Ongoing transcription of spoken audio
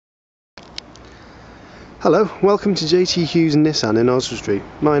Hello, welcome to JT Hughes Nissan in Oswestry.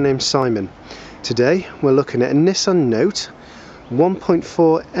 My name's Simon. Today we're looking at a Nissan Note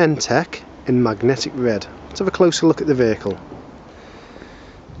 1.4 N-TEC in magnetic red. Let's have a closer look at the vehicle.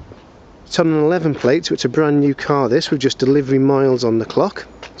 It's on an 11 plate, so it's a brand new car this, with just delivery miles on the clock.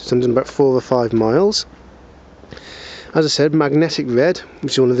 It's done about 4 or 5 miles. As I said, magnetic red,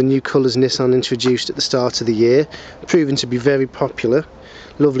 which is one of the new colours Nissan introduced at the start of the year, proven to be very popular.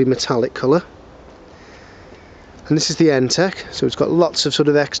 Lovely metallic colour. And this is the N-TEC, so it's got lots of sort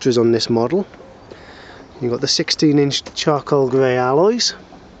of extras on this model. You've got the 16-inch charcoal grey alloys,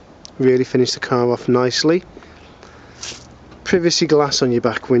 really finish the car off nicely. Privacy glass on your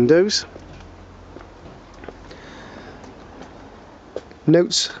back windows.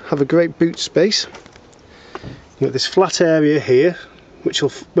 Notes have a great boot space. You've got this flat area here, which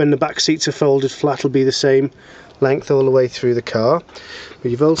will, when the back seats are folded flat, will be the same length all the way through the car. But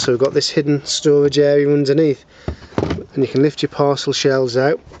you've also got this hidden storage area underneath, and you can lift your parcel shelves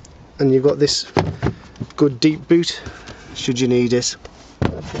out, and you've got this good deep boot should you need it.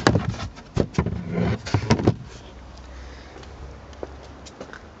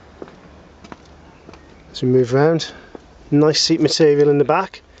 As we move around, nice seat material in the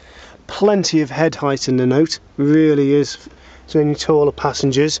back, plenty of head height in the Note, really is. So any taller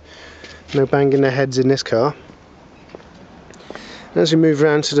passengers, no banging their heads in this car. As we move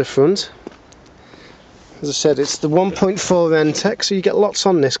around to the front, as I said, it's the 1.4 N-TEC, so you get lots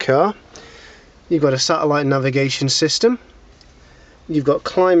on this car. You've got a satellite navigation system. You've got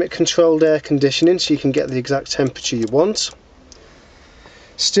climate controlled air conditioning, so you can get the exact temperature you want.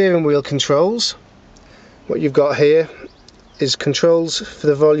 Steering wheel controls. What you've got here is controls for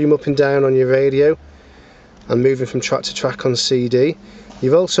the volume up and down on your radio and moving from track to track on CD.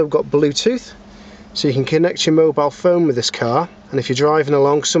 You've also got Bluetooth, so you can connect your mobile phone with this car, and if you're driving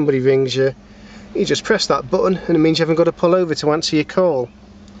along, somebody rings you, you just press that button and it means you haven't got to pull over to answer your call.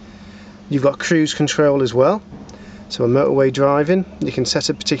 You've got cruise control as well, so on motorway driving you can set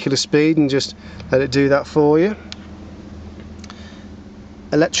a particular speed and just let it do that for you.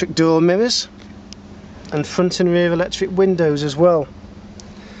 Electric door mirrors and front and rear electric windows as well.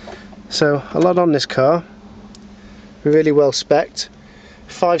 So a lot on this car, really well spec'd.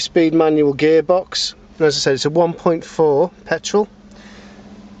 5-speed manual gearbox, and as I said, it's a 1.4 petrol,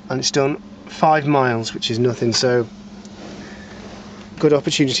 and it's done 5 miles, which is nothing, so good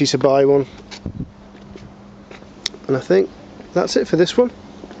opportunity to buy one. And I think that's it for this one.